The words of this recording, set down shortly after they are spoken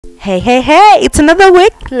Hey, hey, hey, it's another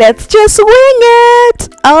week. Let's just wing it.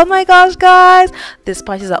 Oh my gosh, guys. The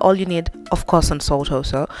spices are all you need, of course, and salt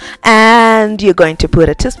also. And you're going to put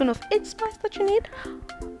a teaspoon of each spice that you need.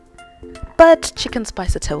 But chicken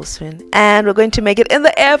spice a tablespoon. And we're going to make it in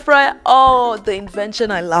the air fryer. Oh, the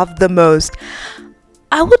invention I love the most.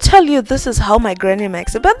 I would tell you this is how my granny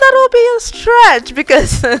makes it, but that will be a stretch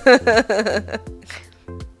because the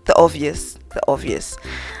obvious.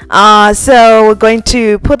 So we're going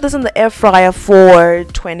to put this in the air fryer for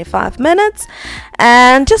 25 minutes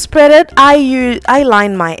and just spread it. I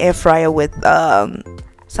line my air fryer with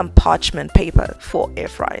some parchment paper for air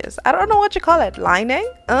fryers. I don't know what you call it, lining.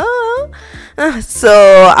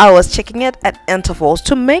 So I was checking it at intervals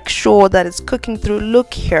to make sure that it's cooking through.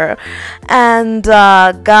 Look here, and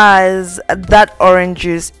guys, that orange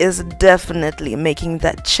juice is definitely making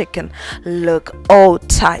that chicken look all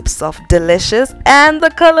types of delicious, and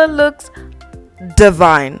the color looks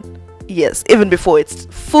divine. Yes, even before it's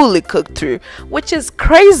fully cooked through, which is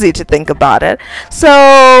crazy to think about it.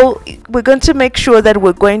 So we're going to make sure that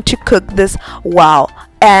we're going to cook this wow.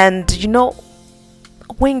 And you know,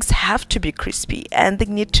 wings have to be crispy and they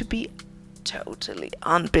need to be totally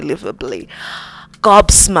unbelievably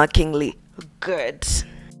gobsmackingly good.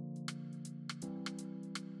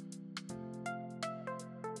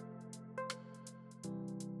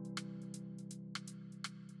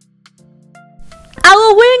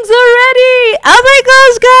 Our wings are ready. Oh my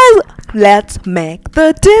gosh, guys, let's make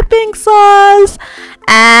the dipping sauce.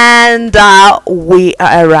 And we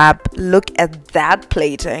are a wrap. Look at that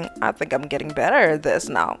plating. I think I'm getting better at this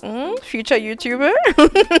now. Future YouTuber.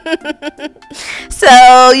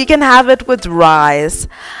 So you can have it with rice,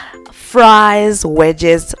 fries,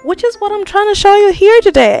 wedges, which is what I'm trying to show you here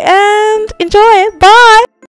today. And enjoy. Bye.